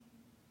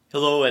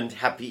Hello and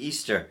happy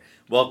Easter.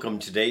 Welcome.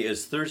 Today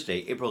is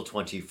Thursday, April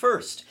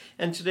 21st,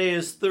 and today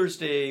is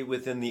Thursday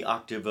within the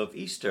octave of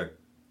Easter.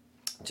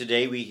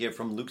 Today we hear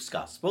from Luke's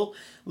Gospel,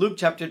 Luke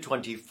chapter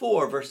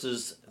 24,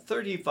 verses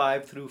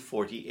 35 through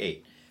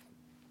 48.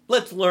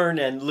 Let's learn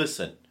and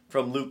listen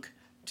from Luke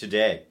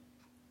today.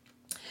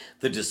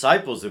 The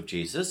disciples of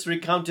Jesus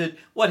recounted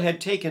what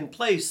had taken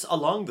place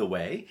along the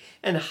way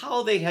and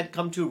how they had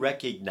come to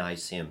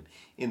recognize him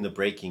in the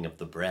breaking of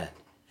the bread.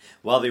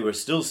 While they were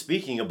still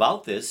speaking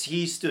about this,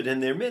 he stood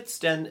in their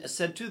midst and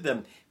said to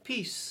them,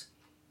 "Peace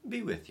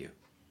be with you."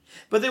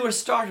 But they were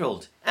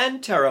startled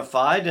and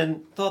terrified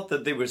and thought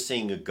that they were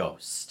seeing a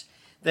ghost.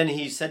 Then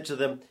he said to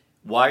them,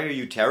 "Why are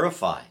you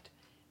terrified?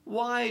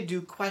 Why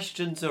do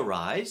questions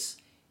arise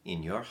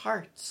in your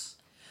hearts?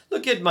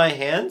 Look at my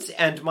hands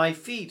and my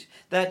feet,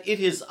 that it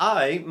is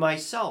I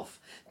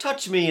myself.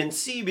 Touch me and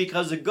see,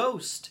 because a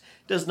ghost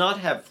does not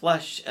have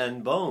flesh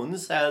and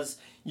bones, as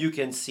you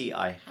can see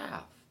I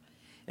have."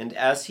 And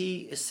as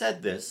he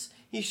said this,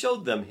 he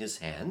showed them his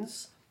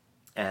hands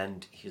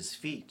and his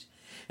feet.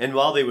 And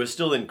while they were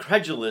still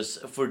incredulous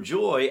for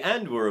joy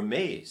and were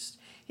amazed,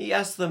 he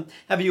asked them,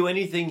 "Have you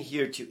anything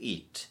here to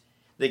eat?"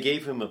 They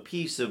gave him a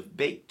piece of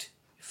baked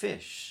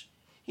fish.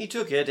 He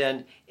took it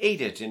and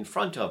ate it in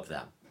front of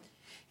them.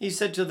 He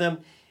said to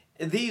them,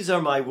 "These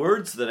are my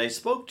words that I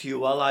spoke to you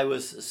while I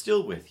was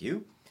still with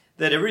you,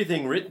 that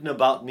everything written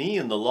about me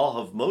in the law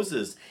of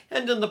Moses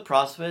and in the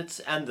prophets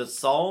and the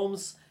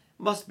Psalms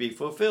must be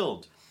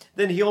fulfilled."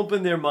 Then he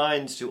opened their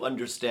minds to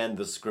understand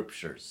the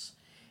scriptures.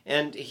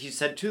 And he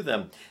said to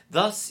them,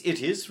 "Thus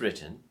it is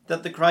written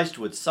that the Christ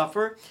would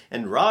suffer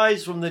and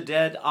rise from the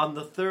dead on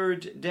the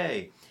third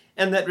day,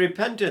 and that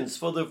repentance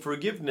for the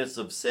forgiveness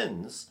of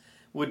sins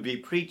would be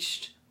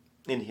preached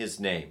in his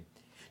name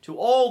to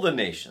all the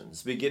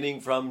nations,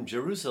 beginning from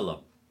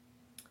Jerusalem.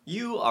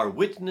 You are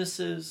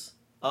witnesses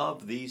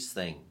of these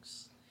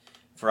things."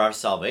 For our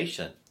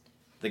salvation,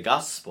 the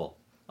gospel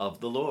of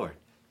the Lord.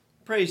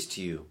 Praise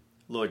to you,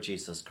 Lord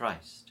Jesus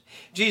Christ.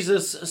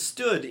 Jesus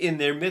stood in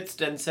their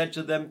midst and said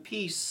to them,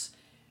 "Peace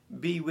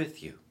be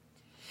with you."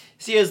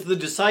 See, as the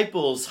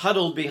disciples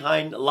huddled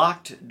behind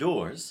locked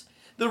doors,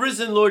 the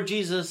risen Lord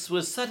Jesus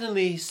was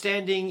suddenly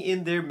standing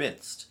in their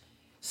midst,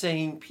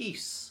 saying,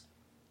 "Peace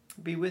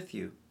be with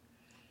you."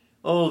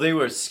 Oh, they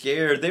were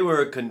scared. They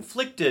were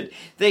conflicted.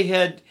 They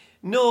had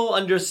no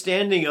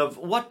understanding of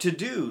what to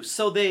do,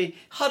 so they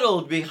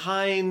huddled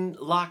behind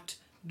locked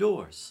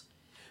doors.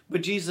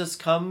 But Jesus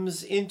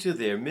comes into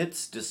their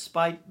midst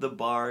despite the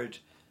barred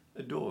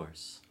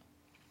doors.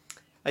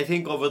 I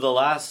think over the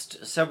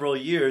last several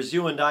years,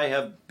 you and I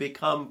have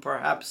become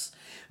perhaps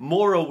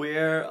more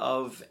aware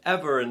of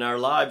ever in our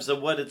lives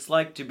of what it's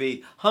like to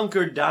be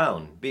hunkered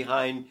down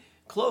behind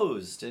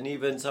closed and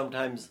even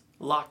sometimes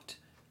locked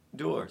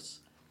doors.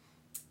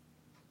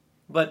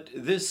 But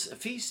this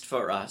feast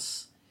for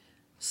us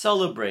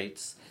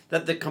celebrates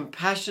that the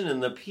compassion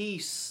and the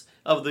peace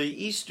of the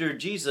Easter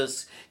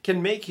Jesus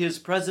can make his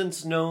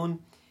presence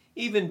known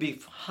even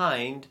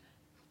behind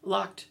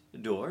locked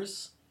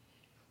doors.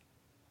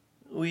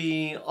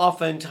 We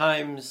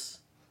oftentimes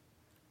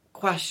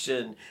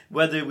question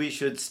whether we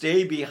should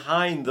stay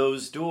behind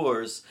those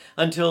doors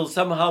until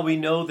somehow we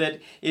know that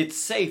it's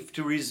safe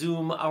to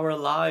resume our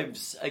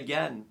lives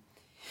again.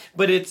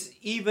 But it's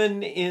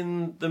even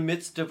in the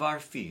midst of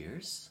our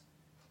fears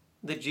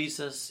that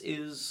Jesus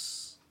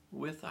is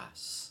with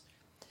us.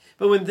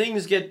 But when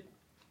things get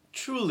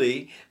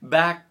truly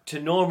back to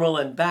normal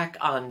and back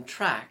on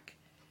track,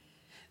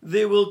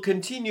 there will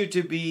continue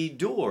to be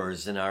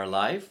doors in our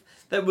life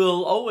that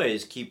will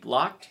always keep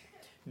locked.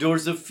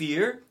 Doors of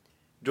fear,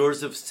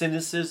 doors of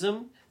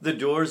cynicism, the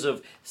doors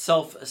of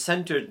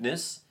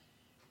self-centeredness.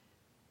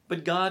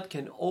 But God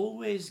can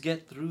always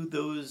get through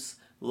those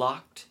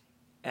locked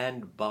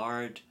and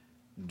barred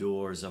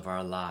doors of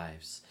our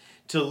lives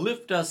to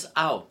lift us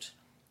out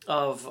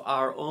of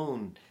our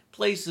own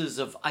places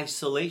of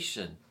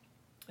isolation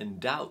and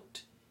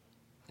doubt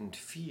and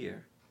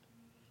fear.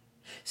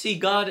 See,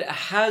 God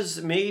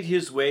has made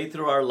his way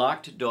through our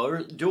locked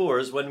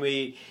doors when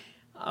we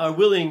are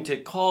willing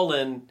to call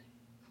and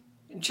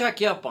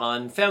check up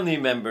on family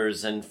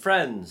members and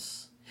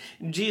friends.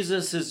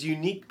 Jesus'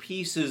 unique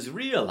peace is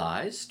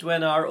realized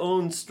when our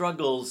own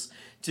struggles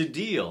to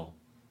deal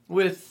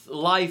with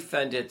life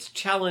and its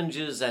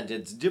challenges and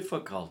its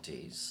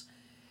difficulties,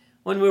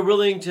 when we're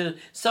willing to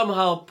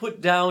somehow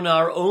put down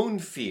our own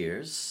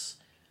fears,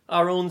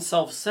 our own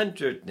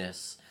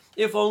self-centeredness,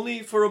 if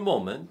only for a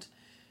moment,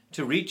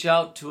 to reach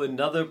out to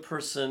another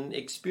person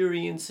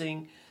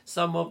experiencing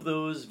some of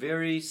those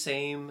very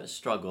same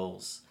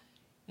struggles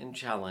and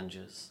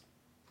challenges.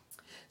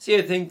 See,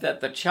 I think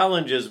that the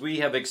challenges we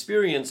have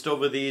experienced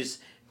over these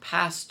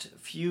past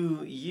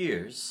few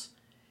years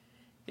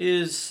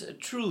is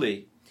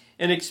truly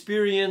an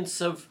experience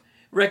of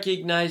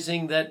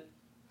recognizing that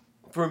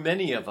for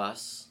many of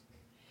us,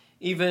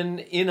 even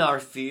in our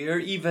fear,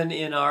 even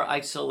in our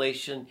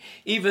isolation,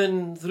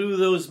 even through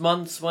those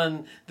months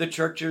when the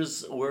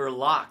churches were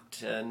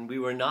locked and we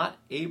were not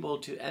able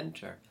to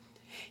enter,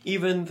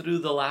 even through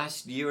the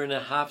last year and a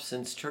half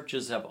since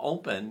churches have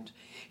opened,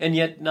 and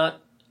yet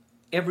not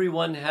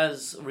everyone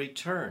has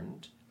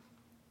returned.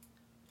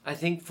 I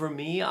think for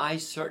me, I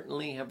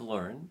certainly have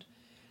learned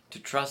to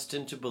trust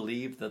and to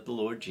believe that the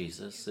Lord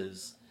Jesus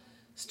is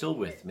still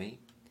with me,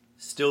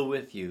 still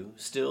with you,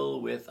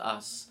 still with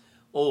us,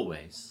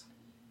 always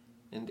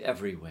and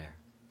everywhere.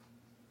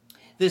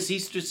 This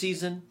Easter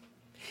season,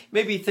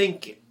 maybe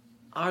think,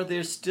 are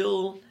there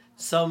still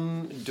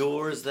some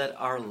doors that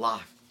are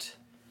locked,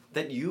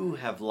 that you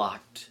have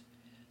locked,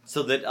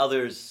 so that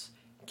others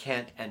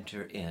can't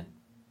enter in?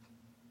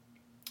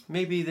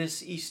 Maybe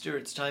this Easter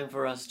it's time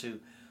for us to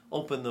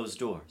open those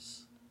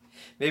doors.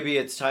 Maybe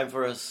it's time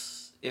for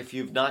us, if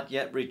you've not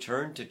yet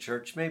returned to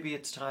church, maybe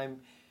it's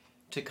time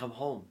to come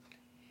home.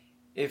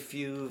 If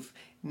you've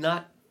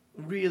not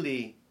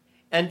really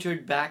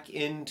entered back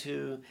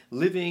into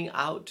living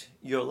out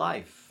your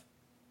life,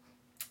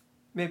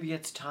 maybe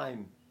it's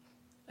time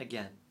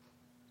again.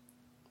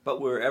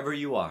 But wherever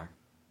you are,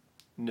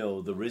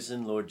 know the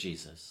risen Lord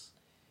Jesus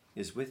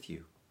is with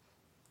you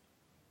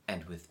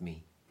and with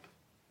me.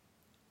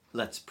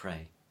 Let's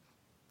pray.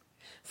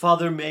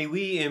 Father, may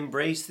we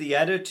embrace the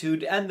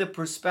attitude and the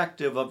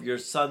perspective of your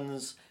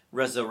Son's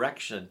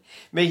resurrection.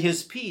 May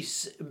his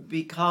peace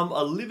become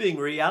a living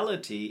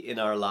reality in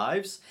our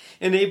lives,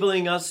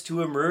 enabling us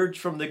to emerge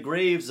from the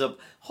graves of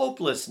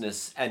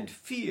hopelessness and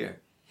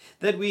fear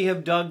that we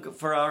have dug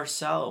for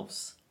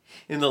ourselves.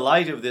 In the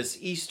light of this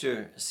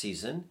Easter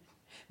season,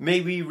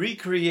 may we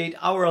recreate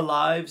our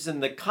lives in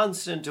the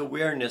constant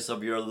awareness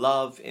of your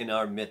love in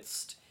our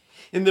midst,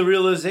 in the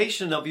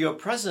realization of your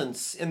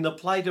presence in the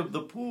plight of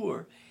the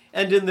poor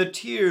and in the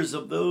tears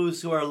of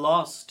those who are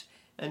lost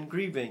and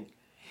grieving,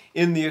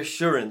 in the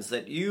assurance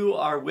that you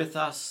are with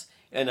us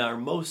in our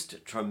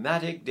most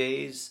traumatic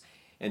days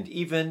and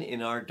even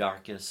in our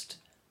darkest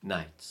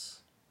nights.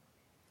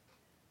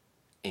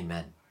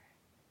 Amen.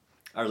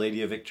 Our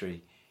Lady of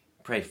Victory,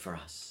 pray for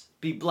us.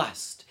 Be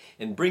blessed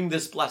and bring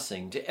this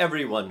blessing to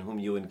everyone whom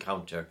you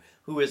encounter,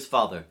 who is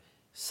Father,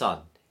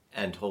 Son,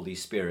 and Holy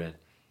Spirit.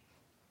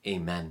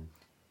 Amen.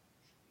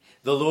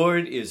 The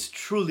Lord is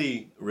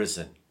truly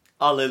risen.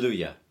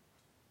 Alleluia.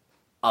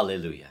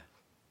 Alleluia.